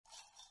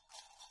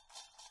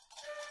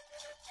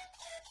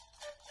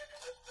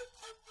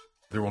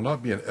There will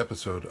not be an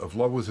episode of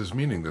Love Was His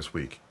Meaning this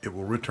week. It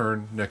will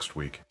return next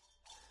week.